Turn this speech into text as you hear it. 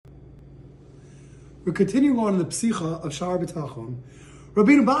We're continuing on in the Psicha of Shiur B'tachon.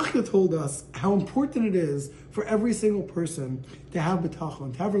 Rabbeinu Bachya told us how important it is for every single person to have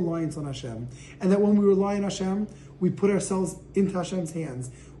B'tachon, to have reliance on Hashem, and that when we rely on Hashem, we put ourselves into Hashem's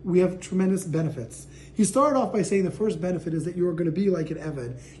hands. We have tremendous benefits. He started off by saying the first benefit is that you are going to be like an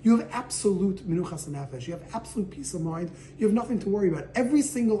Eved. You have absolute menuchas nefesh. You have absolute peace of mind. You have nothing to worry about. Every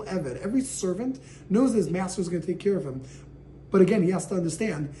single Eved, every servant knows his master is going to take care of him. But again, he has to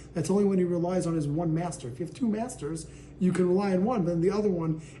understand that's only when he relies on his one master. If you have two masters, you can rely on one, then the other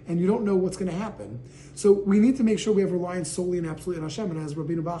one, and you don't know what's going to happen. So we need to make sure we have reliance solely and absolutely on Hashem. And as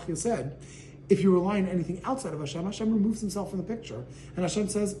Rabbeinu Bachya said, if you rely on anything outside of Hashem, Hashem removes himself from the picture. And Hashem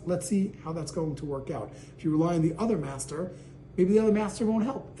says, let's see how that's going to work out. If you rely on the other master, maybe the other master won't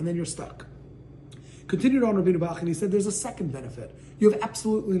help, and then you're stuck. Continued on Rabbeinu Bachya, and he said there's a second benefit. You have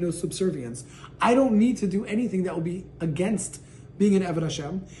absolutely no subservience. I don't need to do anything that will be against being an Eved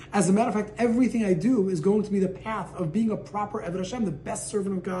Hashem. As a matter of fact, everything I do is going to be the path of being a proper Eved Hashem, the best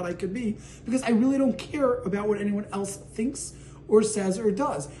servant of God I could be, because I really don't care about what anyone else thinks or says or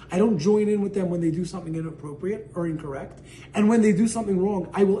does. I don't join in with them when they do something inappropriate or incorrect. And when they do something wrong,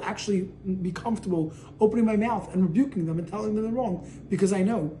 I will actually be comfortable opening my mouth and rebuking them and telling them they're wrong, because I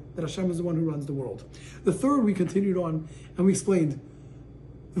know that Hashem is the one who runs the world. The third, we continued on and we explained,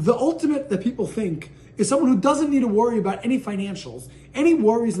 the ultimate that people think is someone who doesn't need to worry about any financials, any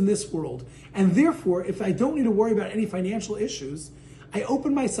worries in this world. And therefore, if I don't need to worry about any financial issues, I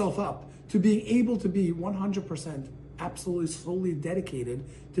open myself up to being able to be 100% absolutely solely dedicated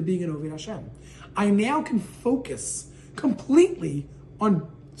to being an Oved Hashem. I now can focus completely on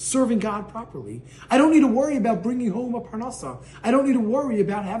serving God properly. I don't need to worry about bringing home a parnasa. I don't need to worry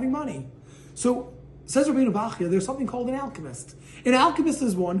about having money. So, says Rabbeinu Bachya, there's something called an alchemist. An alchemist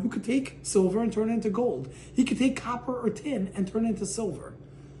is one who could take silver and turn it into gold. He could take copper or tin and turn it into silver.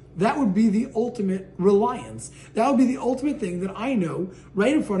 That would be the ultimate reliance. That would be the ultimate thing that I know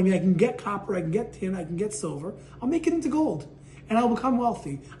right in front of me. I can get copper, I can get tin, I can get silver. I'll make it into gold and I'll become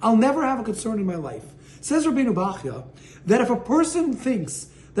wealthy. I'll never have a concern in my life. Says Rabbeinu Bachya that if a person thinks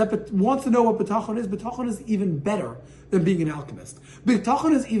that wants to know what B'tachon is even better than being an alchemist.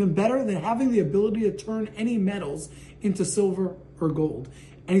 B'tachon is even better than having the ability to turn any metals into silver or gold.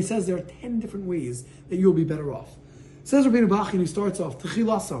 And he says there are 10 different ways that you'll be better off. Says Rabbeinu Bachya, and he starts off,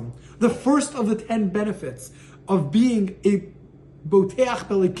 Techilasam, the first of the 10 benefits of being a boteach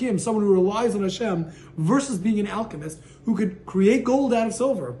belikim, someone who relies on Hashem, versus being an alchemist who could create gold out of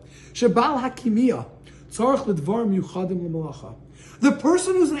silver. Shebal hakimiya, tzarich ledvarim yuchadim l'malacha. The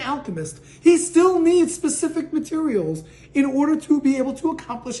person who's an alchemist, he still needs specific materials in order to be able to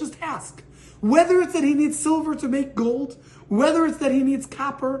accomplish his task. Whether it's that he needs silver to make gold, whether it's that he needs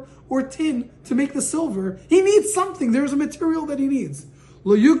copper or tin to make the silver, he needs something. There's a material that he needs.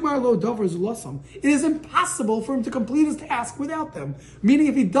 Lo yugmar lo davar zulasam. It is impossible for him to complete his task without them. Meaning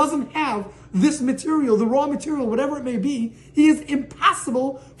if he doesn't have this material, the raw material, whatever it may be, he is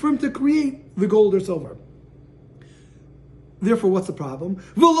impossible for him to create the gold or silver. Therefore, what's the problem?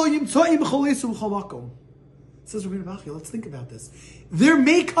 Says Rabbeinu Bachya, let's think about this. There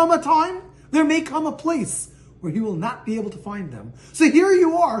may come a time, there may come a place where he will not be able to find them. So here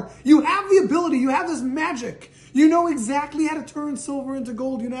you are, you have the ability, you have this magic. You know exactly how to turn silver into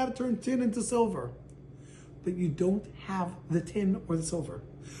gold, you know how to turn tin into silver. But you don't have the tin or the silver.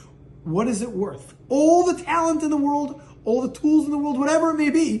 What is it worth? All the talent in the world, all the tools in the world, whatever it may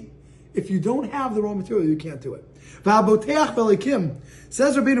be, if you don't have the raw material, you can't do it. Says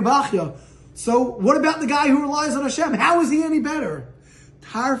Rabbeinu Bachya, so what about the guy who relies on Hashem? How is he any better?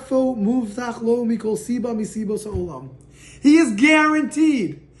 Tarfo muvtach lo mikol siba misibos ha'olam. He is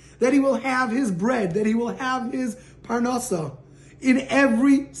guaranteed that he will have his bread, that he will have his parnasa in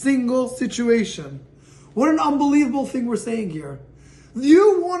every single situation. What an unbelievable thing we're saying here.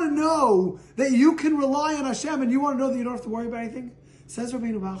 You want to know that you can rely on Hashem and you want to know that you don't have to worry about anything? Says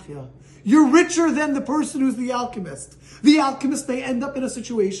Rabbeinu Bachya, you're richer than the person who's the alchemist. The alchemist may end up in a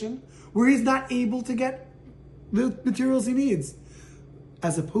situation where he's not able to get the materials he needs,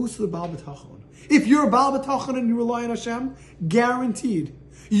 as opposed to the Baal B'tachon. If you're a Baal B'tachon and you rely on Hashem, guaranteed,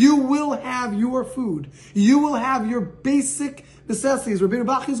 you will have your food. You will have your basic necessities. Rabbeinu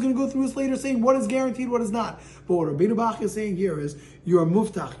Bachya is going to go through this later saying what is guaranteed, what is not. But what Rabbeinu Bachya is saying here is, you are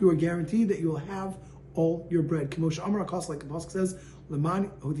muftach, you are guaranteed that you will have all your bread. Kimosha Amar Akas, like the Pasuk says, the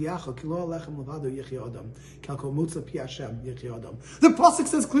pasuk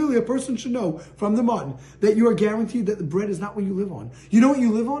says clearly a person should know from the man that you are guaranteed that the bread is not what you live on. You know what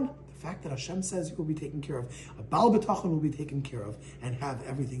you live on? The fact that Hashem says you will be taken care of. A Baal B'tachon will be taken care of and have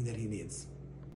everything that he needs.